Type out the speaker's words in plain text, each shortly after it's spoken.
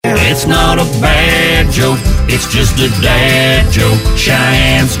It's not a bad joke, it's just a dad joke.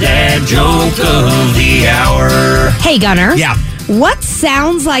 Cheyenne's dad joke of the hour. Hey, Gunner. Yeah. What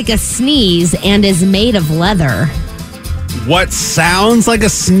sounds like a sneeze and is made of leather? What sounds like a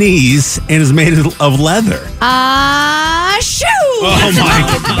sneeze and is made of leather? Shoo! Oh, my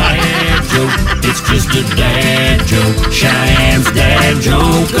God. Dad joke, it's just a dad joke. Cheyenne's dad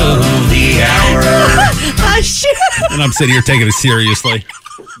joke of the hour. Shoo! And I'm sitting here taking it seriously.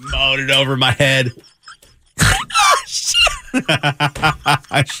 Mowed it over my head.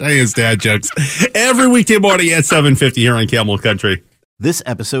 Cheyenne's dad jokes. Every weekday morning at 7:50 here on Camel Country. This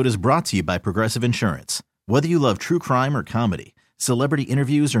episode is brought to you by Progressive Insurance. Whether you love true crime or comedy, celebrity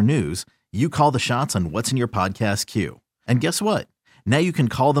interviews or news, you call the shots on what's in your podcast queue. And guess what? Now you can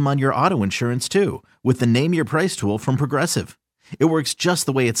call them on your auto insurance too with the Name Your Price tool from Progressive. It works just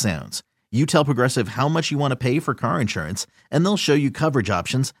the way it sounds. You tell Progressive how much you want to pay for car insurance, and they'll show you coverage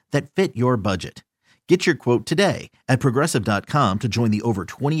options that fit your budget. Get your quote today at Progressive.com to join the over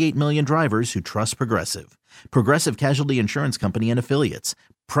 28 million drivers who trust Progressive. Progressive Casualty Insurance Company and Affiliates.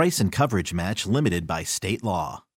 Price and coverage match limited by state law.